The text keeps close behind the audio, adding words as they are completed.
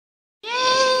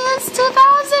It's 2015!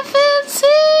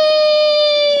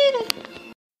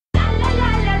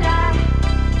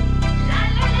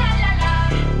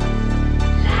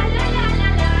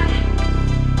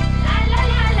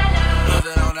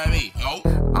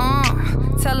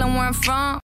 Tell them where I'm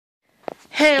from.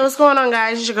 Hey, what's going on,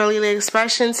 guys? It's your girl Lily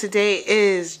Expression. Today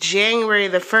is January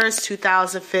the 1st,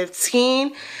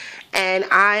 2015. And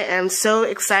I am so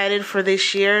excited for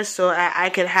this year so I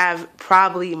could have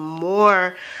probably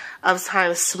more of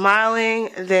time smiling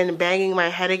than banging my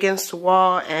head against the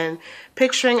wall and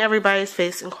picturing everybody's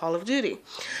face in Call of Duty.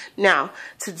 Now,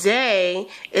 today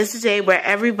is the day where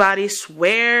everybody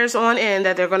swears on in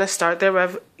that they're going to start their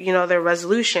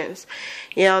resolutions.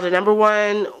 You know, the number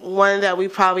one that we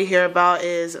probably hear about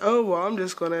is, oh, well, I'm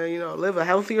just going to, live a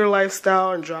healthier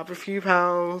lifestyle and drop a few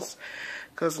pounds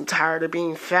because I'm tired of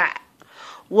being fat.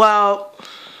 Well,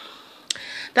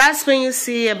 that's when you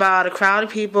see about a crowd of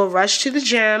people rush to the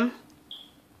gym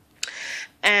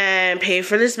and pay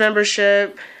for this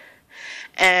membership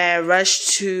and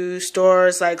rush to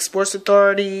stores like Sports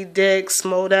Authority, Dick's,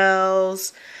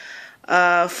 Modell's,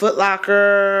 Foot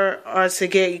Locker, or to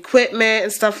get equipment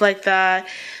and stuff like that,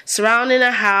 surrounding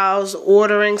the house,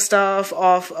 ordering stuff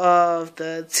off of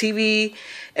the TV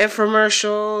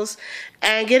infomercials,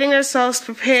 and getting themselves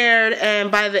prepared.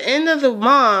 And by the end of the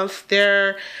month,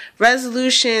 their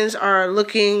resolutions are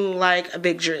looking like a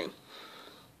big dream.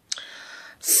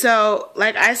 So,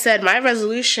 like I said, my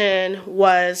resolution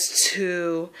was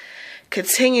to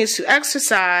continue to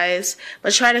exercise,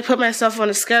 but try to put myself on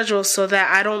a schedule so that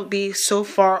I don't be so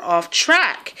far off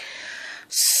track.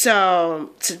 So,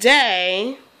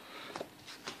 today,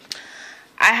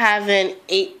 I haven't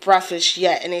ate breakfast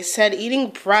yet, and they said eating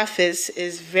breakfast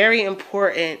is very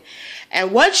important,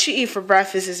 and what you eat for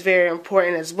breakfast is very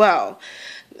important as well.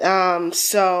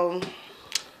 So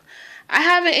I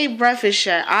haven't ate breakfast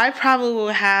yet. I probably will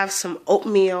have some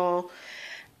oatmeal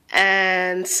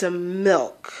and some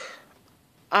milk.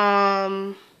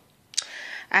 I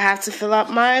have to fill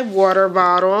up my water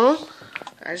bottle.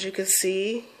 As you can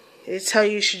see, they tell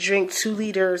you should drink 2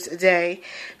 liters a day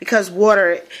because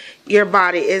water, your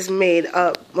body is made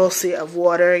up mostly of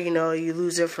water. You know, you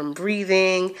lose it from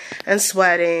breathing and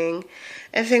sweating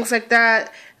and things like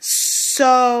that.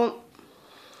 So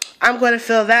I'm going to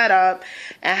fill that up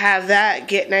and have that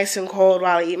get nice and cold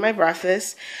while I eat my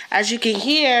breakfast. As you can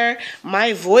hear,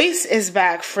 my voice is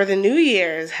back for the New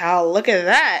Year's. How, look at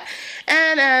that.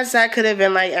 And as I could have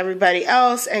been like everybody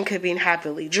else and could be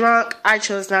happily drunk, I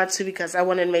chose not to because I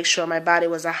wanted to make sure my body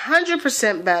was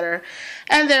 100% better.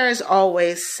 And there is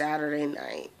always Saturday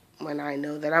night when I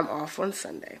know that I'm off on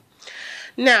Sunday.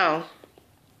 Now,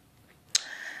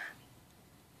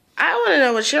 I want to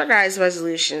know what your guys'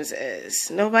 resolutions is.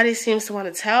 Nobody seems to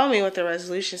want to tell me what their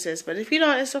resolutions is, but if you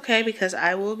don't, it's okay because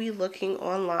I will be looking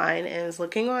online and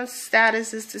looking on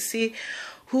statuses to see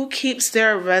who keeps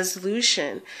their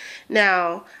resolution.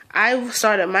 Now, I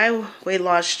started my weight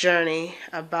loss journey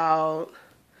about,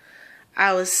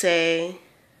 I would say,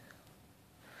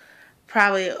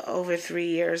 probably over 3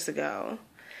 years ago.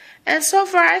 And so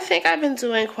far, I think I've been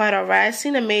doing quite all right. I've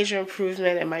seen a major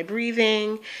improvement in my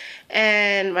breathing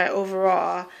and my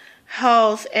overall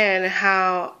health and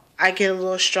how I get a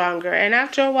little stronger. And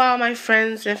after a while, my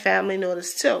friends and family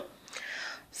notice too.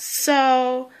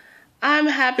 So I'm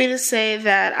happy to say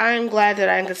that I'm glad that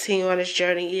I can continue on this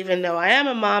journey, even though I am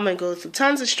a mom and go through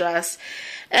tons of stress.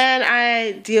 And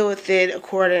I deal with it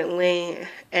accordingly.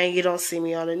 And you don't see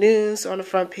me on the news, on the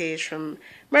front page from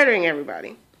murdering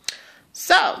everybody.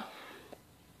 So,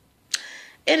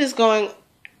 it is going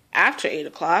after 8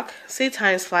 o'clock. See,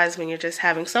 time flies when you're just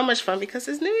having so much fun because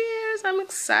it's New Year's. I'm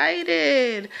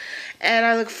excited. And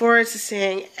I look forward to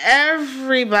seeing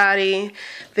everybody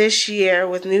this year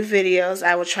with new videos.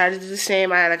 I will try to do the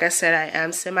same. Like I said, I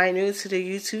am semi-new to the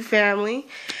YouTube family.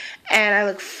 And I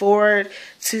look forward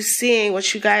to seeing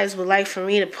what you guys would like for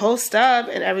me to post up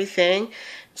and everything.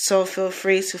 So feel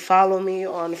free to follow me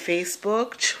on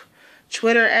Facebook,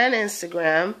 Twitter, and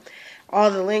Instagram. All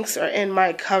the links are in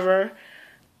my cover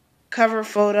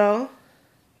photo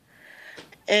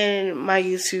in my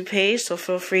YouTube page, so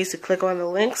feel free to click on the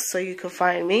links so you can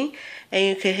find me and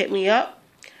you can hit me up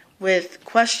with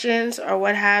questions or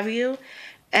what have you.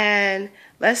 And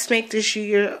let's make this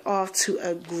year off to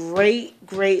a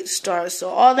great start. So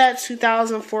all that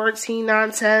 2014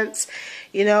 nonsense,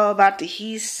 about the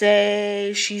he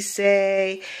say, she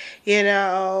say, and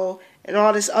all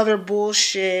this other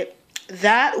bullshit,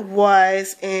 that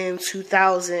was in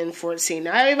 2014.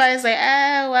 Now everybody's like,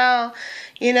 well,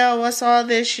 what's all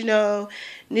this, new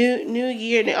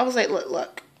year. I was like,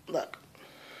 look.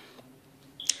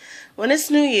 When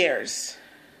it's New Year's,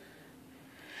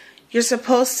 you're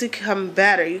supposed to become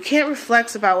better. You can't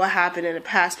reflect about what happened in the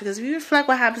past, because if you reflect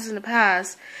what happens in the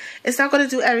past, it's not going to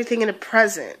do everything in the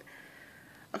present.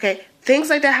 Okay, things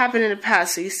like that happen in the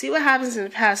past. So you see what happens in the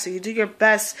past, so you do your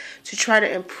best to try to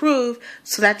improve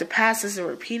so that the past doesn't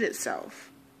repeat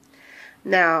itself.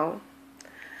 Now,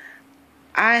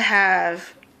 I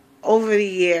have, over the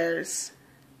years,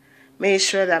 made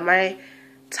sure that my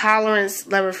tolerance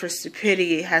level for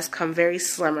stupidity has come very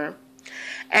slimmer.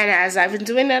 And as I've been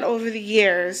doing that over the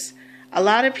years, a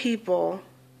lot of people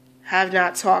have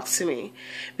not talked to me,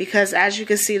 because as you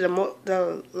can see,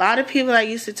 the lot of people that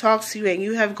used to talk to you and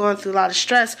you have gone through a lot of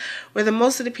stress were the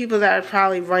most of the people that are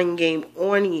probably running game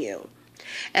on you.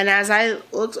 And as I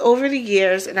looked over the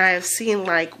years, and I have seen,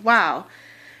 like, wow,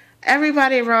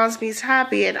 everybody around me is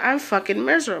happy and I'm fucking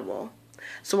miserable.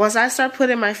 So once I start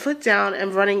putting my foot down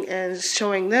and running and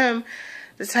showing them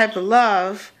the type of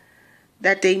love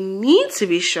that they need to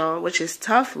be shown, which is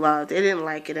tough love, they didn't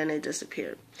like it and they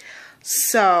disappeared.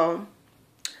 So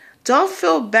don't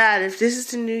feel bad if this is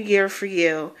the new year for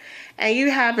you and you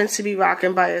happen to be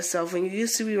rocking by yourself when you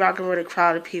used to be rocking with a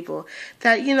crowd of people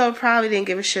that, you know, probably didn't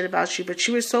give a shit about you, but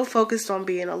you were so focused on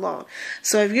being alone.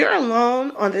 So if you're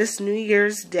alone on this New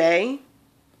Year's Day,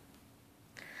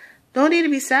 don't need to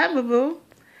be sad, boo-boo.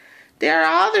 There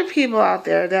are other people out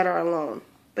there that are alone.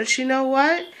 But you know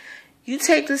what? You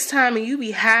take this time and you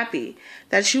be happy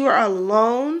that you are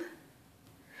alone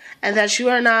and that you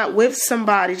are not with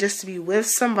somebody just to be with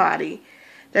somebody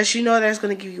that you know that's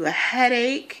going to give you a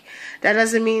headache. That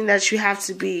doesn't mean that you have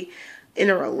to be in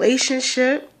a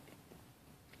relationship.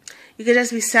 You can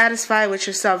just be satisfied with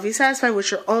yourself. Be satisfied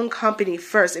with your own company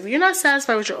first. If you're not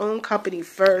satisfied with your own company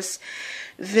first,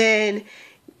 then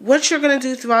what you're going to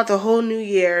do throughout the whole New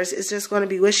Year's is just going to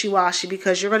be wishy-washy,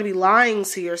 because you're going to be lying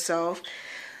to yourself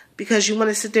because you want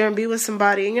to sit there and be with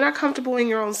somebody and you're not comfortable in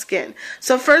your own skin.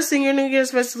 So first thing, your New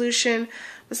Year's resolution,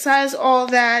 besides all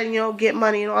that, you know, get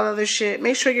money and all other shit,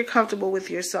 make sure you're comfortable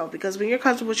with yourself, because when you're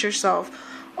comfortable with yourself,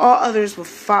 all others will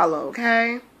follow,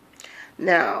 okay?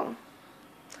 Now,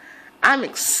 I'm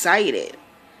excited.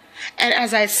 And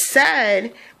as I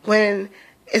said, when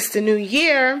it's the new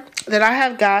year, that I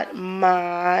have got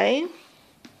my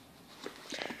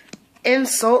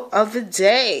insult of the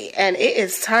day, and it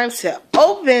is time to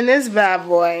open this bad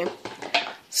boy.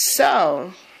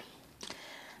 So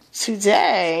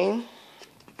today,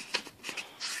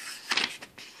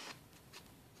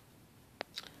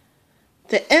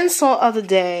 the insult of the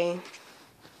day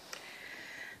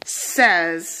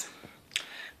says,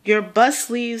 your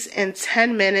bus leaves in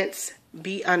 10 minutes,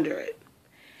 be under it.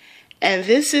 And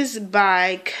this is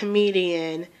by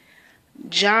comedian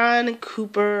John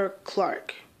Cooper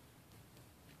Clarke.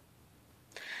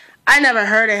 I never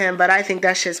heard of him, but I think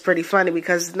that shit's pretty funny,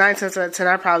 because 9 times out of 10,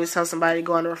 I'd probably tell somebody to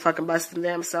go under a fucking bus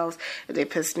themselves if they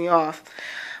pissed me off.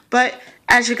 But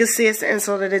as you can see, it's the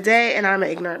insult of the day, and I'm an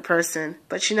ignorant person.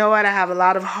 But you know what? I have a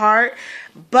lot of heart,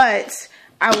 but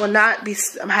I will not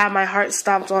have my heart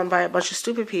stomped on by a bunch of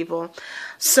stupid people.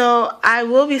 So I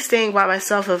will be staying by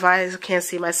myself if I can't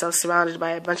see myself surrounded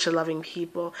by a bunch of loving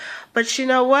people. But you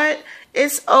know what?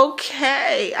 It's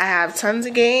okay. I have tons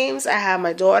of games. I have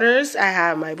my daughters. I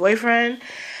have my boyfriend.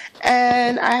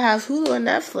 And I have Hulu and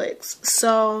Netflix.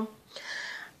 So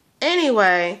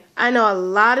anyway, I know a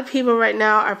lot of people right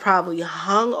now are probably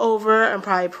hungover and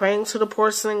probably praying to the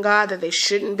porcelain god that they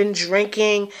shouldn't have been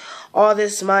drinking all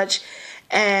this much,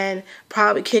 and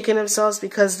probably kicking themselves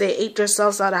because they ate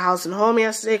themselves out of house and home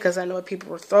yesterday, because I know what people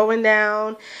were throwing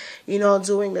down, you know,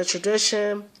 doing the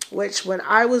tradition, which when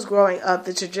I was growing up,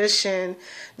 the tradition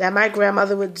that my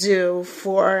grandmother would do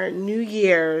for New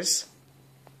Year's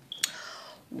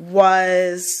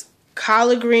was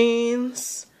collard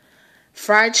greens,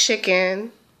 fried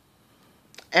chicken,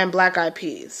 and black-eyed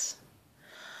peas.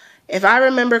 If I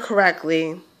remember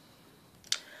correctly,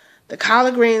 the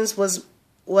collard greens was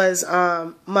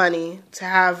money to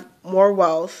have more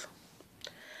wealth.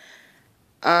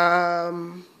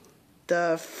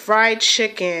 The fried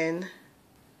chicken,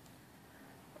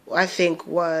 I think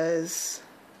was,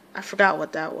 I forgot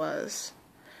what that was,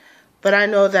 but I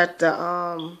know that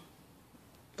the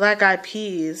black-eyed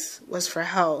peas was for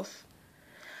health.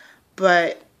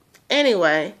 But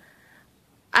anyway,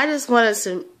 I just wanted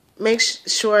to make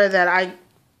sure that I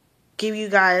give you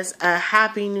guys a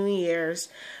happy New Year's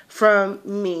from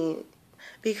me,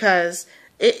 because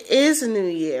it is a new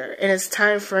year and it's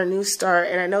time for a new start.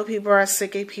 And I know people are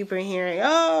sick of people hearing,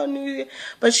 oh, New Year.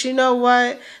 But you know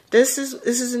what? This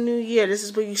is a new year. This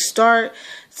is where you start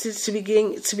to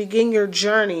begin your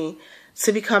journey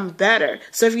to become better.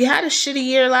 So if you had a shitty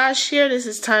year last year, this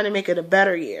is time to make it a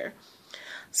better year.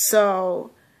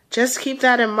 So Just keep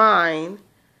that in mind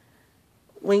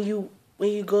when you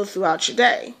go throughout your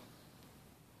day.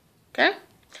 Okay?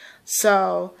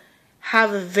 So,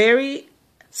 have a very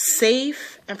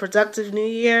safe and productive new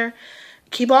year.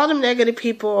 Keep all them negative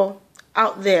people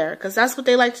out there, because that's what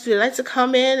they like to do. They like to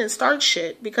come in and start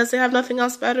shit because they have nothing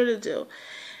else better to do.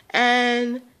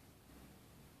 And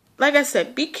like I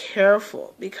said, be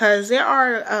careful, because there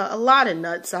are a lot of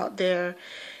nuts out there,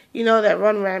 that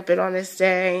run rampant on this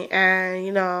day.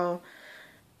 And,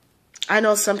 I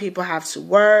know some people have to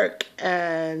work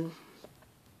and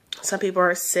some people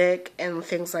are sick and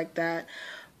things like that.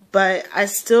 But I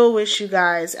still wish you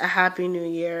guys a happy new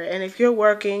year. And if you're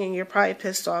working and you're probably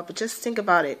pissed off, but just think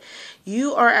about it.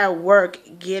 You are at work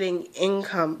getting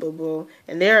income, boo-boo.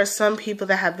 And there are some people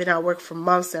that have been at work for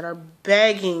months that are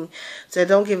begging, that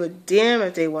don't give a damn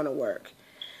if they want to work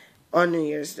on New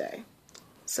Year's Day.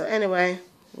 So anyway,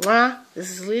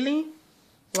 this is Lily,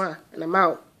 and I'm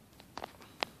out.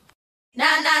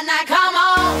 Come on.